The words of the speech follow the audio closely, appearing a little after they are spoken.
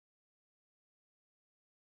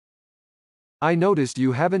I noticed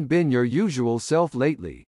you haven't been your usual self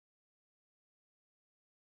lately.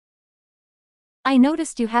 I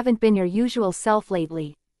noticed you haven't been your usual self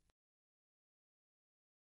lately.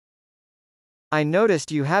 I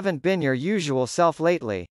noticed you haven't been your usual self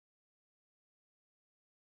lately.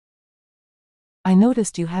 I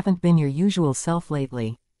noticed you haven't been your usual self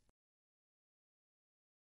lately.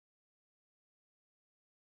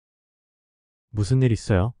 무슨 일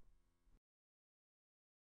있어요?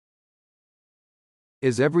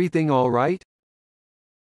 Is everything all right?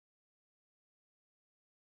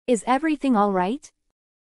 Is everything all right?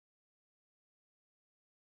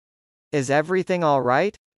 Is everything all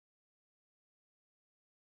right?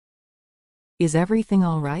 Is everything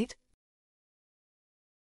all right?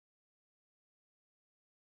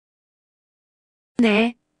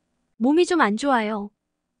 네. 몸이 좀 안 좋아요.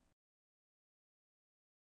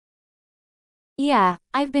 Yeah,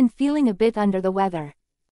 I've been feeling a bit under the weather.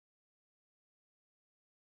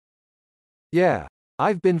 Yeah,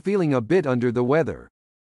 I've been feeling a bit under the weather.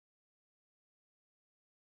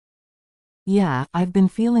 Yeah, I've been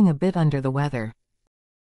feeling a bit under the weather.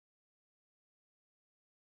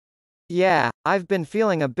 Yeah, I've been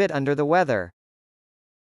feeling a bit under the weather.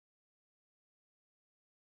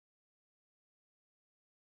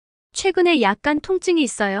 최근에 약간 통증이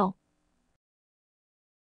있어요.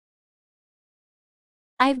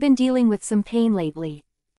 I've been dealing with some pain lately.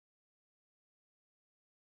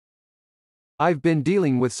 I've been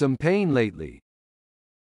dealing with some pain lately.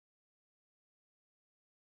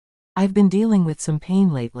 I've been dealing with some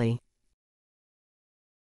pain lately.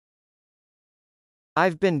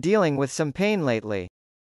 I've been dealing with some pain lately.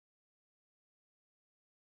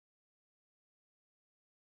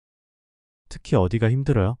 특히 어디가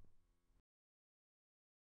힘들어요?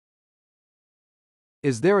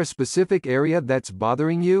 Is there a specific area that's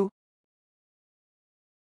bothering you?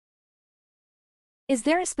 Is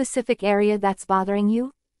there a specific area that's bothering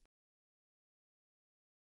you?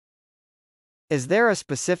 Is there a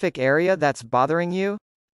specific area that's bothering you?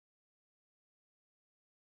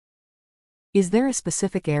 Is there a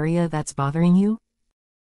specific area that's bothering you?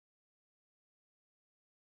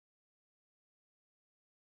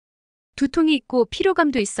 두통이 있고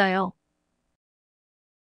피로감도 있어요.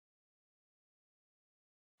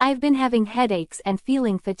 I've been having headaches and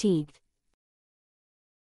feeling fatigued.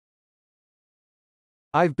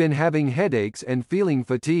 I've been having headaches and feeling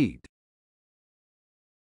fatigued.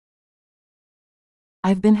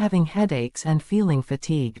 I've been having headaches and feeling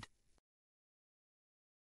fatigued.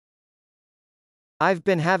 I've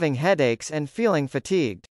been having headaches and feeling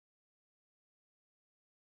fatigued.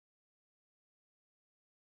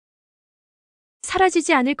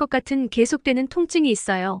 사라지지 않을 것 같은 계속되는 통증이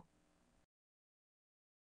있어요.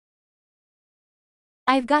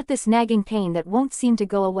 I've got this nagging pain that won't seem to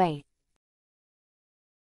go away.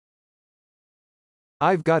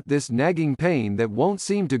 I've got this nagging pain that won't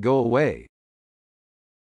seem to go away.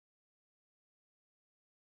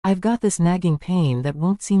 I've got this nagging pain that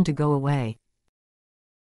won't seem to go away.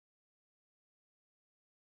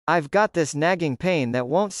 I've got this nagging pain that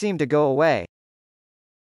won't seem to go away.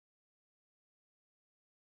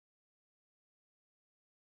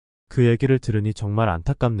 그 얘기를 들으니 정말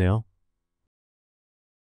안타깝네요.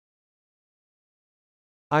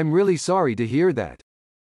 I'm really sorry to hear that.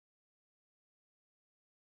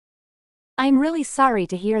 I'm really sorry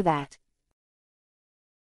to hear that.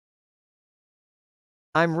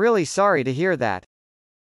 I'm really sorry to hear that.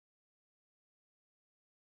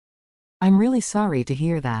 I'm really sorry to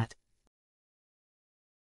hear that.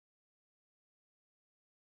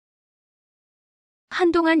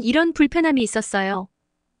 한동안 이런 불편함이 있었어요.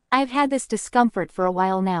 I've had this discomfort for a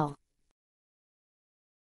while now.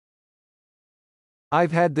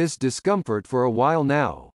 I've had this discomfort for a while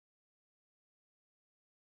now.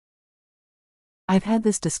 I've had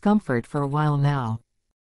this discomfort for a while now.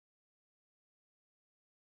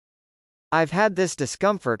 I've had this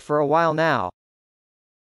discomfort for a while now.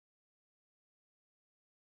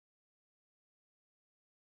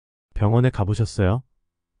 병원에 가보셨어요?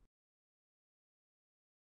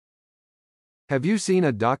 Have you seen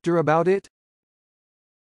a doctor about it?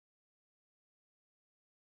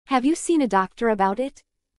 Have you seen a doctor about it?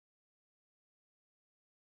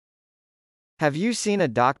 Have you seen a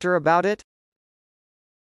doctor about it?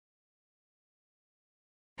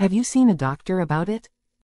 Have you seen a doctor about it?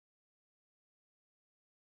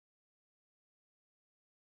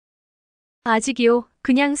 아직이요.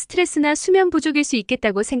 그냥 스트레스나 수면 부족일 수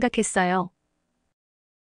있겠다고 생각했어요.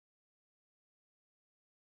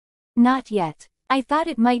 Not yet. I thought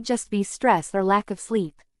it might just be stress or lack of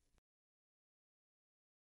sleep.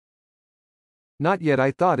 Not yet. I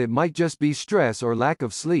thought it might just be stress or lack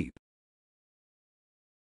of sleep.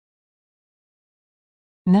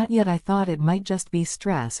 Not yet. I thought it might just be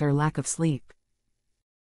stress or lack of sleep.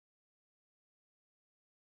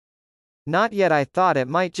 Not yet. I thought it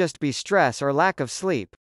might just be stress or lack of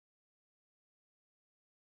sleep.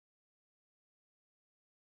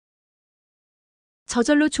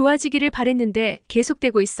 저절로 좋아지기를 바랬는데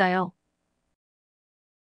계속되고 있어요.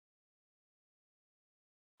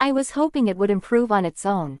 I was hoping it would improve on its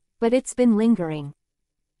own, but it's been lingering.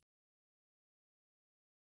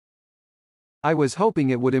 I was hoping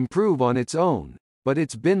it would improve on its own, but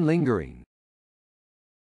it's been lingering.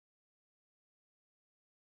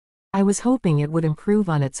 I was hoping it would improve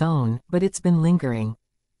on its own, but it's been lingering.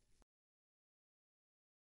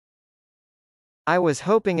 I was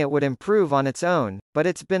hoping it would improve on its own, but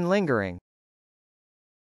it's been lingering.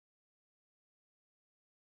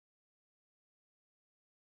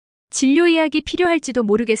 진료 예약이 필요할지도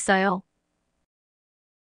모르겠어요.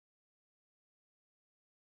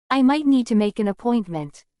 I might need to make an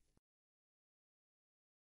appointment.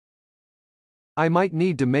 I might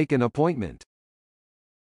need to make an appointment.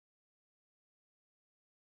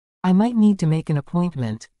 I might need to make an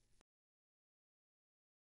appointment.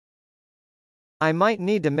 I might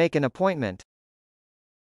need to make an appointment.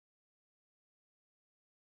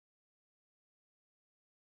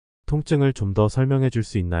 통증을 좀 더 설명해 줄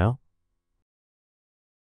수 있나요?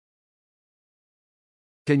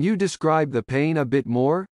 Can you describe the pain a bit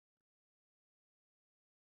more?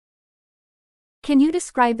 Can you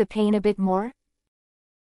describe the pain a bit more?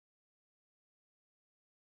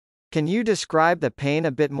 Can you describe the pain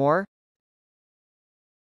a bit more?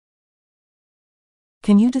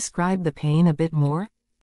 Can you describe the pain a bit more?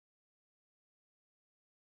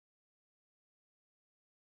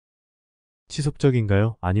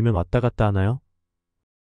 지속적인가요? 아니면 왔다 갔다 하나요?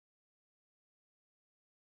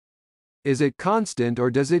 Is it constant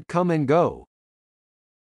or does it come and go?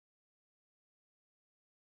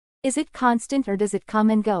 Is it constant or does it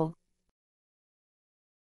come and go?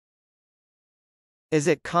 Is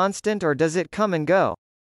it constant or does it come and go?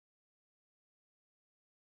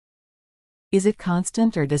 Is it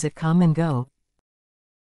constant or does it come and go?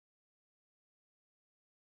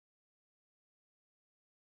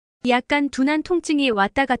 약간 둔한 통증이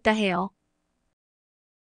왔다 갔다 해요.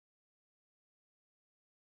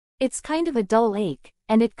 It's kind of a dull ache,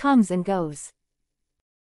 and it comes and goes.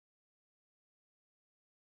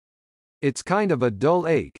 It's kind of a dull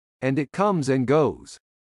ache, and it comes and goes.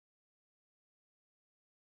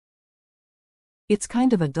 It's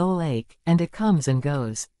kind of a dull ache, and it comes and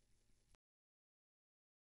goes.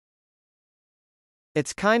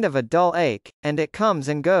 It's kind of a dull ache, and it comes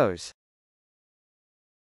and goes.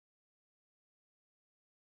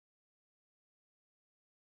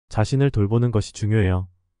 자신을 돌보는 것이 중요해요.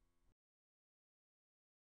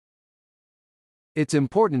 It's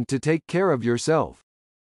important to take care of yourself.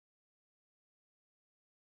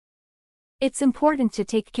 It's important to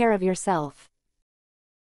take care of yourself.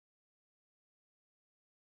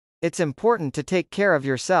 It's important to take care of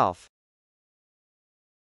yourself.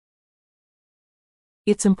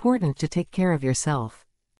 It's important to take care of yourself.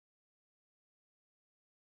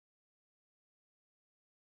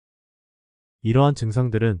 이러한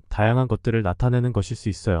증상들은 다양한 것들을 나타내는 것일 수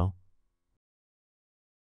있어요.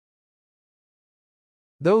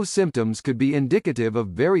 Those symptoms could be indicative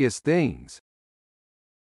of various things.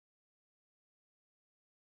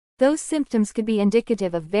 Those symptoms could be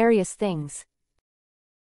indicative of various things.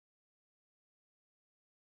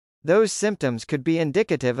 Those symptoms could be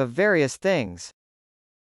indicative of various things.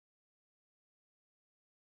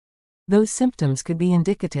 Those symptoms could be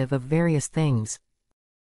indicative of various things.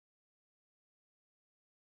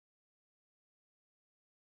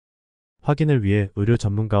 확인을 위해 의료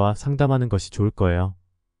전문가와 상담하는 것이 좋을 거예요.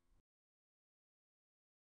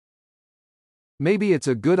 Maybe it's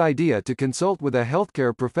a good idea to consult with a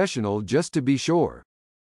healthcare professional just to be sure.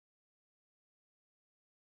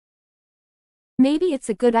 Maybe it's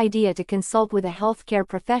a good idea to consult with a healthcare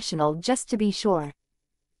professional just to be sure.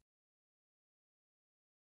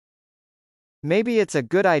 Maybe it's a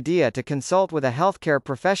good idea to consult with a healthcare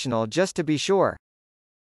professional just to be sure.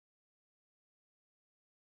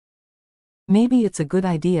 Maybe it's a good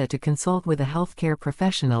idea to consult with a healthcare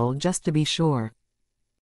professional just to be sure.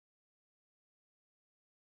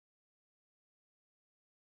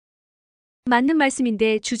 맞는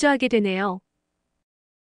말씀인데 주저하게 되네요.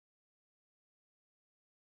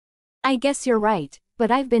 I guess you're right,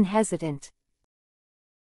 but I've been hesitant.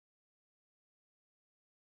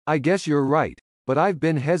 I guess you're right, but I've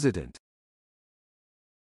been hesitant.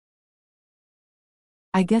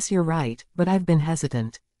 I guess you're right, but I've been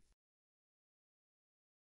hesitant.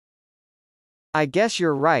 I guess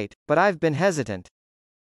you're right, but I've been hesitant.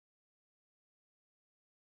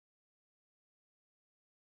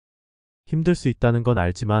 힘들 수 있다는 건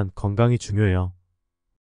알지만 건강이 중요해요.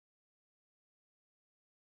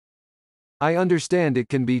 I understand it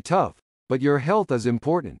can be tough, but your health is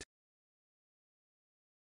important.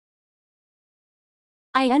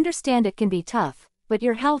 I understand it can be tough, but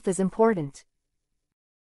your health is important.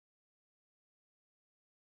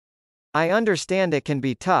 I understand it can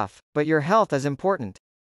be tough, but your health is important.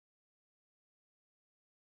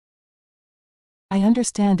 I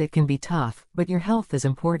understand it can be tough, but your health is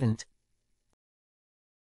important.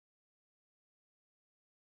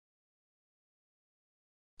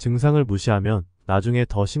 증상을 무시하면 나중에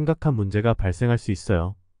더 심각한 문제가 발생할 수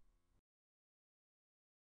있어요.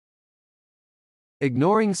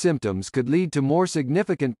 Ignoring symptoms could lead to more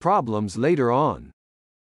significant problems later on.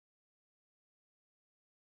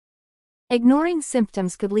 Ignoring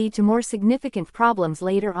symptoms could lead to more significant problems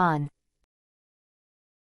later on.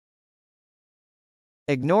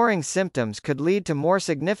 Ignoring symptoms could lead to more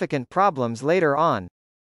significant problems later on.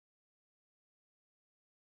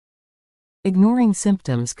 Ignoring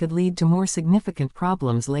symptoms could lead to more significant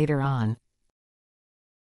problems later on.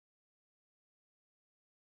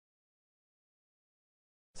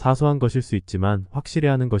 사소한 것일 수 있지만 확실히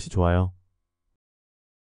하는 것이 좋아요.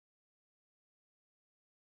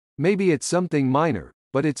 Maybe it's something minor,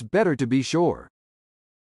 but it's better to be sure.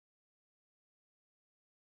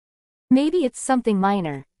 Maybe it's something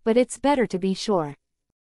minor, but it's better to be sure.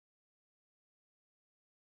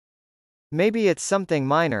 Maybe it's something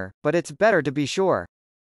minor, but it's better to be sure.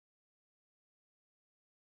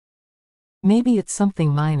 Maybe it's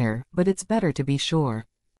something minor, but it's better to be sure.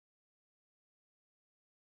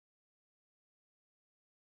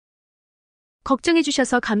 걱정해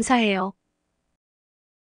주셔서 감사해요.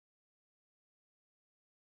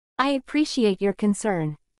 I appreciate your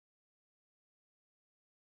concern.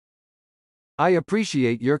 I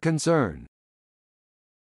appreciate your concern.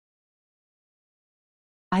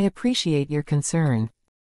 I appreciate your concern.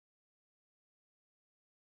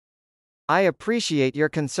 I appreciate your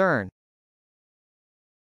concern.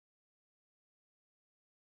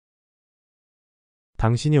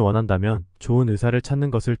 당신이 원한다면 좋은 의사를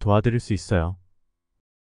찾는 것을 도와드릴 수 있어요.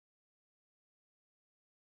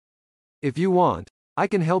 If you want, I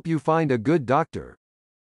can help you find a good doctor.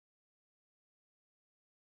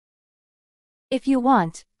 If you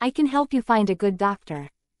want, I can help you find a good doctor.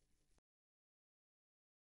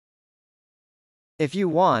 If you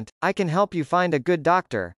want, I can help you find a good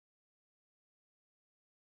doctor.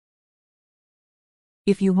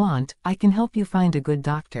 If you want, I can help you find a good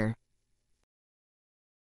doctor.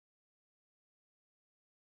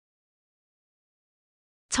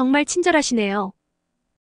 정말 친절하시네요.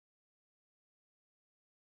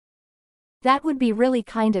 That would be really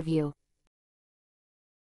kind of you.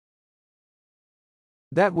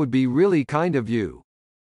 That would be really kind of you.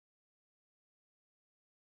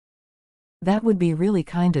 That would be really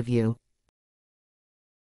kind of you.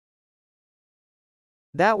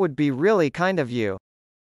 That would be really kind of you.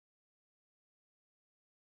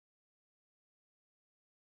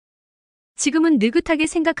 지금은 느긋하게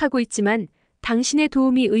생각하고 있지만 당신의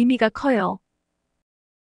도움이 의미가 커요.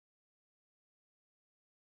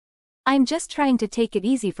 I'm just trying to take it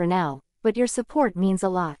easy for now, but your support means a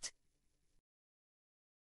lot.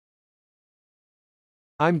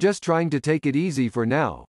 I'm just trying to take it easy for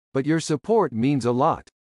now, but your support means a lot.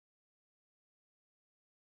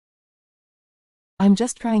 I'm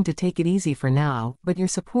just trying to take it easy for now, but your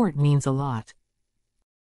support means a lot.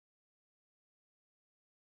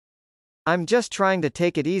 I'm just trying to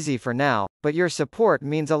take it easy for now, but your support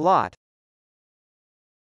means a lot.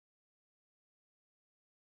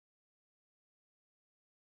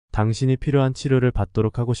 당신이 필요한 치료를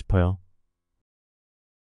받도록 하고 싶어요.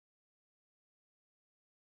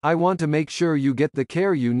 I want to make sure you get the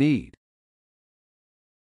care you need.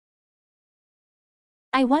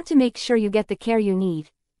 I want to make sure you get the care you need.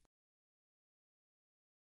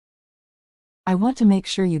 I want to make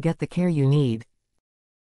sure you get the care you need.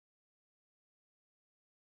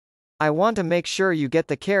 I want to make sure you get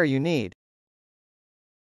the care you need.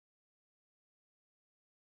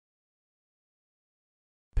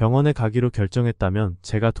 병원에 가기로 결정했다면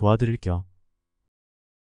제가 도와드릴게요.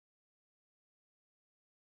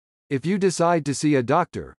 If you decide to see a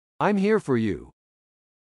doctor, I'm here for you.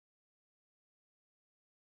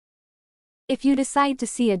 If you decide to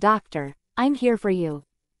see a doctor, I'm here for you.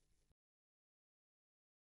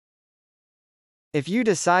 If you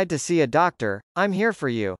decide to see a doctor, I'm here for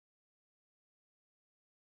you.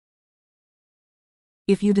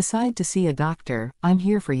 If you decide to see a doctor, I'm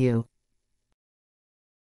here for you.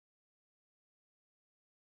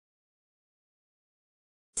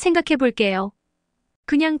 생각해 볼게요.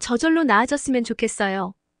 그냥 저절로 나아졌으면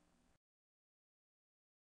좋겠어요.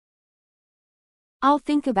 I'll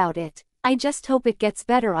think about it. I just hope it gets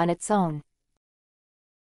better on its own.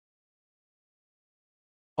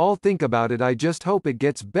 I'll think about it. I just hope it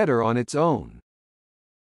gets better on its own.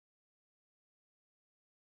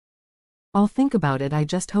 I'll think about it. I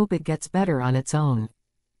just hope it gets better on its own.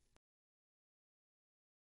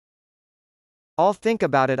 I'll think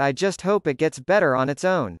about it. I just hope it gets better on its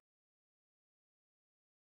own.